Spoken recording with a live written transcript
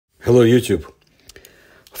Hello, YouTube.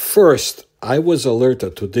 First, I was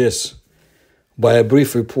alerted to this by a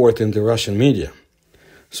brief report in the Russian media.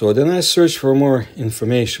 So then I searched for more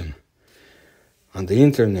information on the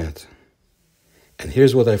internet. And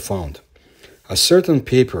here's what I found. A certain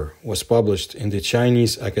paper was published in the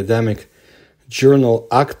Chinese academic journal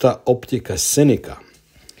Acta Optica Sinica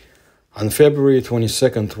on February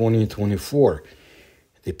 22nd, 2024.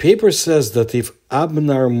 The paper says that if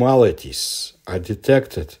abnormalities are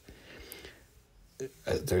detected,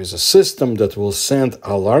 there is a system that will send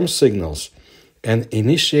alarm signals and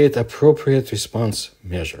initiate appropriate response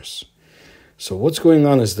measures. So what's going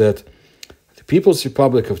on is that the People's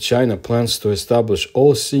Republic of China plans to establish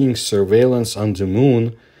all-seeing surveillance on the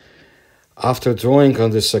moon after drawing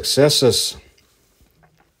on the successes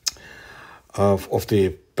of the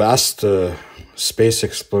past space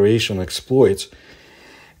exploration exploits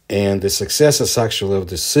and the successes actually of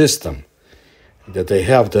the system that they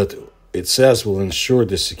have that it says will ensure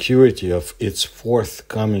the security of its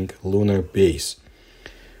forthcoming lunar base.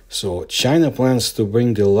 So China plans to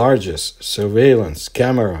bring the largest surveillance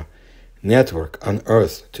camera network on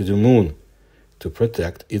Earth to the moon to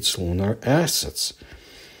protect its lunar assets.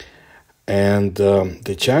 And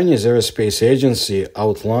the Chinese Aerospace Agency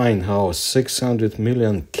outlined how a 600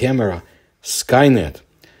 million camera Skynet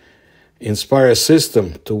inspire a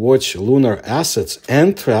system to watch lunar assets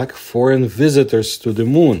and track foreign visitors to the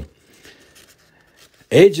moon.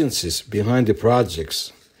 Agencies behind this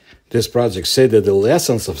project say that the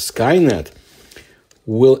lessons of Skynet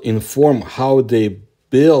will inform how they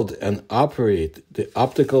build and operate the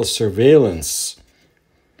optical surveillance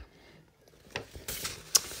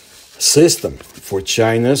system for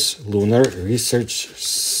China's Lunar Research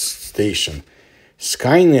Station.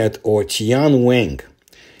 Skynet, or Tianwen,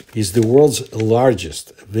 is the world's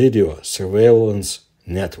largest video surveillance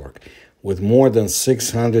network with more than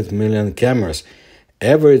 600 million cameras,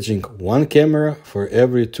 averaging one camera for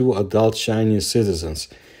every 2 adult Chinese citizens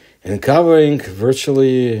and covering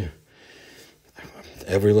virtually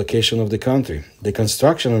every location of the country. The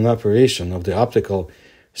construction and operation of the optical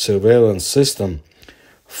surveillance system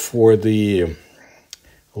for the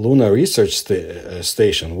Lunar Research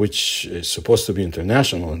Station, which is supposed to be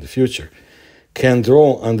international in the future, can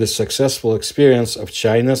draw on the successful experience of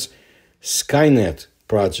China's Skynet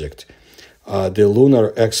project, the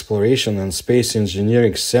Lunar Exploration and Space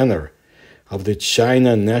Engineering Center of the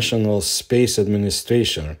China National Space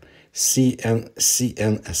Administration,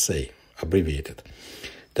 CNSA, abbreviated.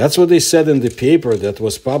 That's what they said in the paper that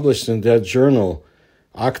was published in that journal,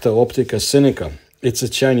 Acta Optica Sinica. It's a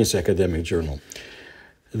Chinese academic journal.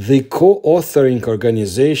 The co-authoring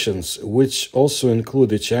organizations, which also include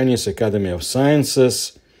the Chinese Academy of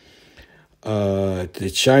Sciences,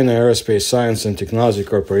 the China Aerospace Science and Technology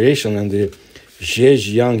Corporation, and the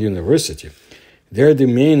Zhejiang University, they're the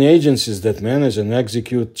main agencies that manage and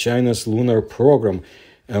execute China's lunar program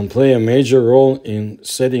and play a major role in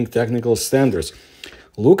setting technical standards.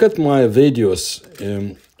 Look at my videos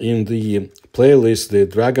in the playlist, The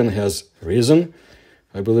Dragon Has Risen.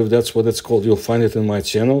 I believe that's what it's called. You'll find it in my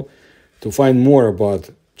channel to find more about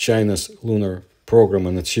China's lunar program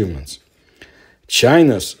and achievements.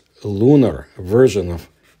 China's lunar version of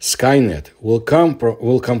Skynet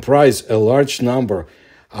will comprise a large number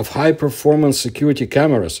of high-performance security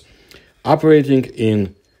cameras operating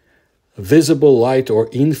in visible light or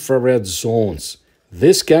infrared zones.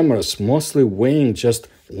 These cameras, mostly weighing just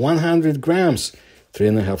 100 grams,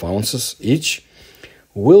 3.5 ounces each,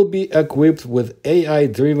 will be equipped with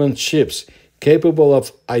AI-driven chips capable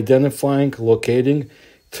of identifying, locating,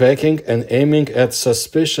 tracking, and aiming at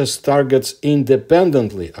suspicious targets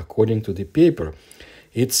independently, according to the paper.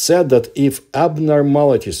 It said that if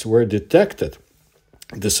abnormalities were detected,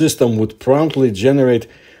 the system would promptly generate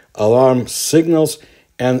alarm signals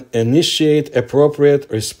and initiate appropriate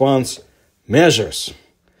response measures.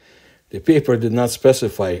 The paper did not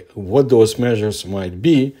specify what those measures might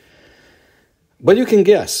be, but you can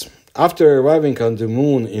guess. After arriving on the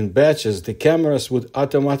moon in batches, the cameras would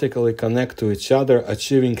automatically connect to each other,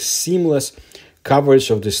 achieving seamless coverage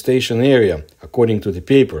of the station area, according to the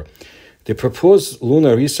paper. The proposed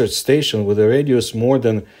Lunar Research Station, with a radius more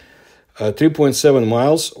than 3.7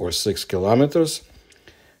 miles or 6 kilometers,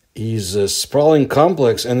 is a sprawling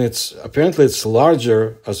complex, and it's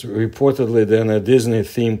larger, as reportedly, than a Disney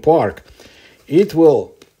theme park. It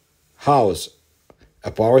will house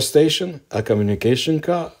a power station, a communication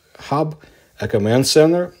hub, a command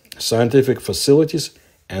center, scientific facilities,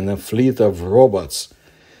 and a fleet of robots.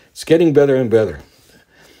 It's getting better and better.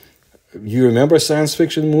 You remember science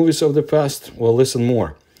fiction movies of the past? Well, listen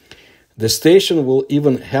more. The station will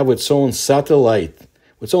even have its own satellite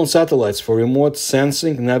its own satellites for remote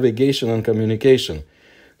sensing, navigation, and communication.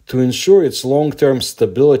 To ensure its long-term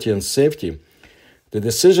stability and safety, the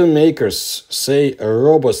decision makers say a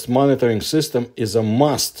robust monitoring system is a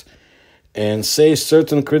must, and say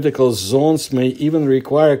certain critical zones may even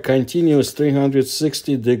require continuous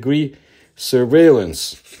 360-degree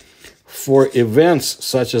surveillance. For events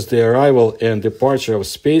such as the arrival and departure of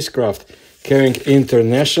spacecraft carrying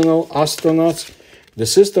international astronauts, the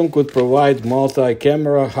system could provide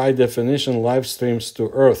multi-camera, high-definition live streams to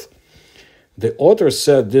Earth. The author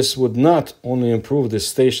said this would not only improve the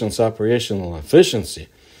station's operational efficiency,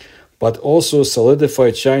 but also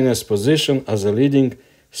solidify China's position as a leading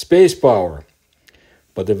space power.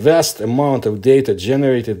 But the vast amount of data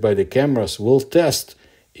generated by the cameras will test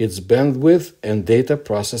its bandwidth and data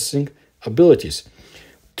processing abilities.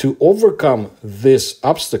 To overcome these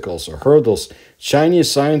obstacles or hurdles,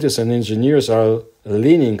 Chinese scientists and engineers are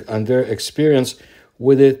leaning on their experience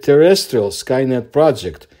with the terrestrial Skynet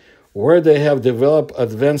project, where they have developed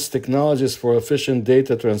advanced technologies for efficient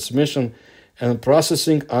data transmission and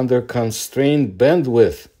processing under constrained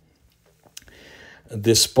bandwidth.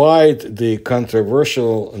 Despite the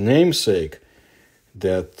controversial namesake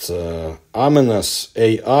that ominous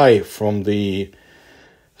AI from the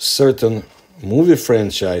certain movie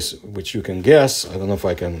franchise, which you can guess, I don't know if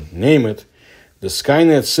I can name it, the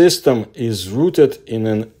Skynet system is rooted in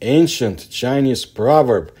an ancient Chinese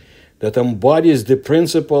proverb that embodies the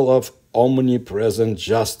principle of omnipresent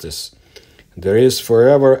justice. There is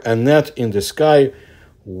forever a net in the sky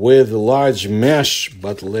with large mesh,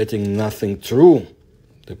 but letting nothing through,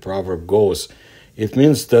 the proverb goes. It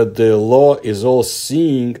means that the law is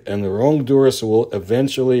all-seeing and wrongdoers will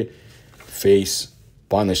eventually face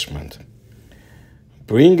punishment.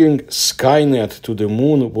 Bringing Skynet to the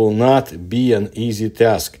moon will not be an easy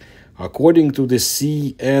task. According to the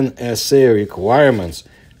CNSA requirements,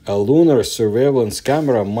 a lunar surveillance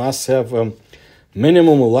camera must have a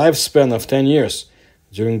minimum lifespan of 10 years.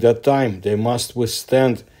 During that time, they must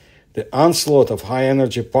withstand the onslaught of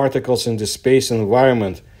high-energy particles in the space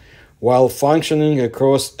environment while functioning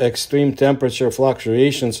across extreme temperature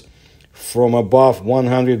fluctuations from above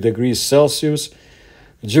 100 degrees Celsius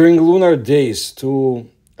during lunar days to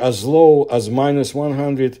as low as minus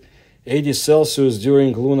 180 Celsius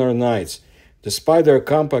during lunar nights. Despite their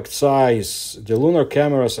compact size, the lunar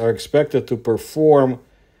cameras are expected to perform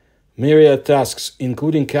myriad tasks,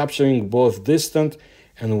 including capturing both distant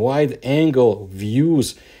and wide-angle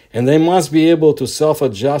views, and they must be able to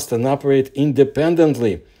self-adjust and operate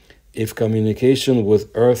independently if communication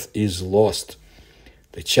with Earth is lost.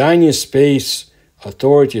 The Chinese space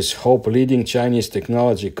authorities hope leading Chinese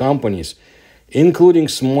technology companies, including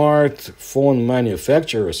smartphone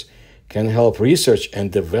manufacturers, can help research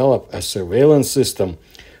and develop a surveillance system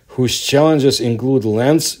whose challenges include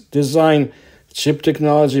lens design, chip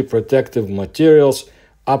technology, protective materials,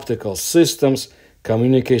 optical systems,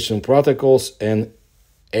 communication protocols, and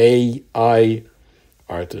AI,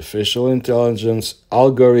 artificial intelligence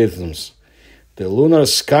algorithms. The lunar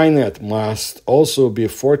Skynet must also be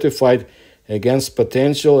fortified against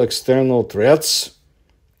potential external threats,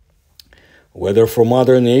 whether from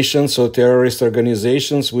other nations or terrorist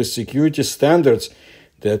organizations, with security standards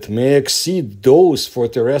that may exceed those for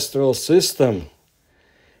terrestrial system,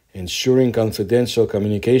 ensuring confidential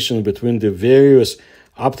communication between the various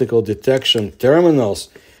optical detection terminals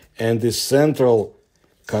and the central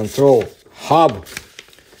control hub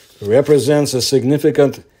represents a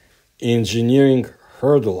significant engineering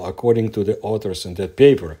hurdle, according to the authors in that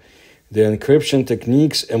paper. The encryption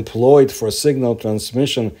techniques employed for signal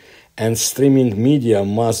transmission and streaming media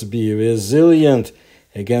must be resilient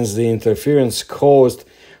against the interference caused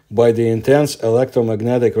by the intense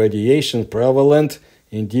electromagnetic radiation prevalent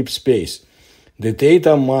in deep space. The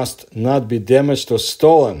data must not be damaged or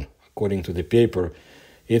stolen, according to the paper.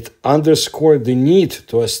 It underscored the need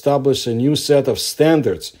to establish a new set of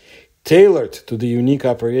standards tailored to the unique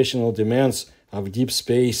operational demands of deep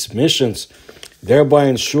space missions, thereby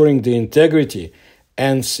ensuring the integrity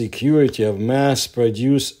and security of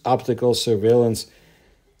mass-produced optical surveillance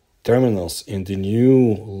terminals in the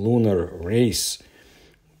new lunar race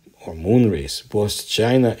or moon race. Both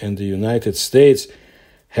China and the United States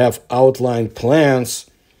have outlined plans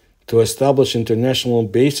to establish international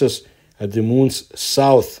bases at the moon's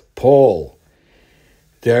south pole.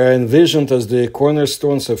 They are envisioned as the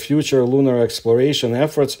cornerstones of future lunar exploration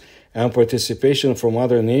efforts, and participation from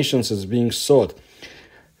other nations is being sought.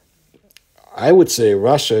 I would say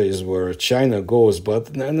Russia is where China goes,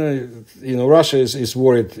 but Russia is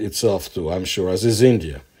worried itself too, I'm sure, as is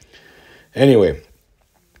India. Anyway,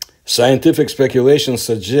 Scientific speculation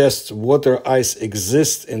suggests water ice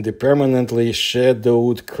exists in the permanently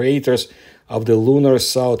shadowed craters of the lunar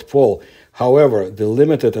South Pole. However, the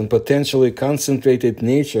limited and potentially concentrated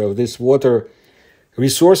nature of these water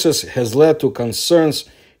resources has led to concerns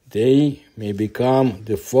they may become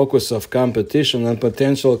the focus of competition and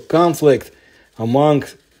potential conflict among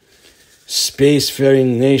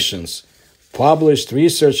spacefaring nations. Published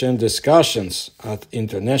research and discussions at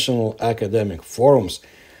international academic forums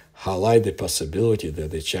highlight the possibility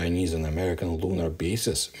that the Chinese and American lunar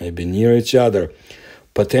bases may be near each other,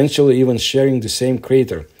 potentially even sharing the same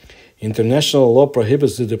crater. International law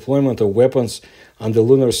prohibits the deployment of weapons on the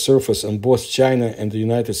lunar surface, and both China and the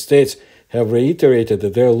United States have reiterated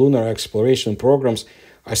that their lunar exploration programs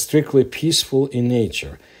are strictly peaceful in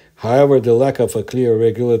nature. However, the lack of a clear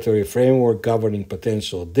regulatory framework governing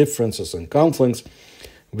potential differences and conflicts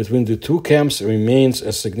between the two camps remains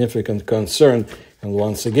a significant concern. And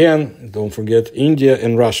once again, don't forget India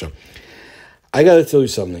and Russia. I got to tell you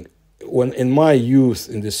something. When in my youth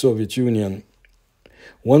in the Soviet Union,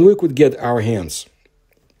 when we could get our hands,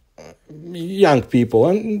 young people,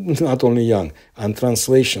 and not only young, on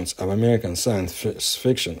translations of American science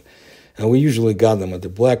fiction, and we usually got them at the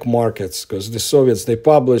black markets because the Soviets, they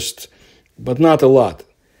published, but not a lot.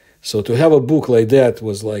 So to have a book like that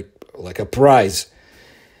was like a prize.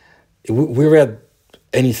 We read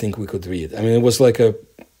anything we could read. I mean, it was like a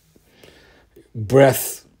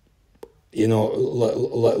breath,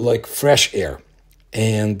 like fresh air.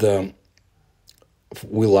 And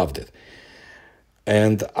we loved it.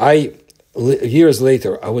 And years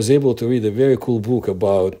later, I was able to read a very cool book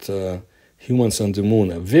about humans on the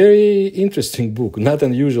moon. A very interesting book, not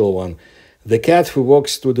an unusual one. The Cat Who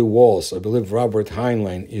Walks Through the Walls. I believe Robert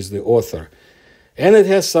Heinlein is the author. And it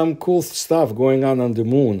has some cool stuff going on the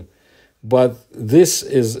moon. But this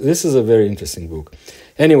is a very interesting book.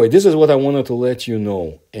 Anyway, this is what I wanted to let you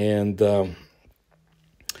know. And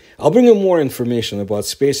I'll bring you more information about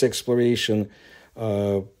space exploration,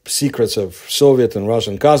 secrets of Soviet and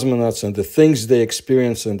Russian cosmonauts and the things they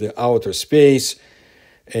experience in the outer space,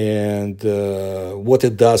 and what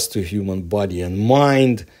it does to human body and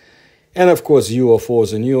mind. And of course,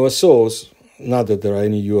 UFOs and USOs. Not that there are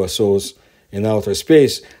any USOs in outer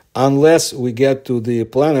space, unless we get to the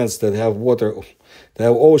planets that have water, that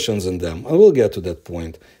have oceans in them. And we'll get to that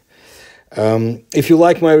point. If you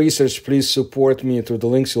like my research, please support me through the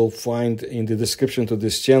links you'll find in the description to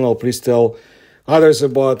this channel. Please tell others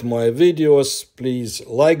about my videos. Please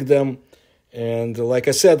like them. And like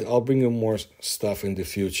I said, I'll bring you more stuff in the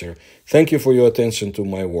future. Thank you for your attention to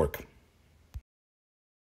my work.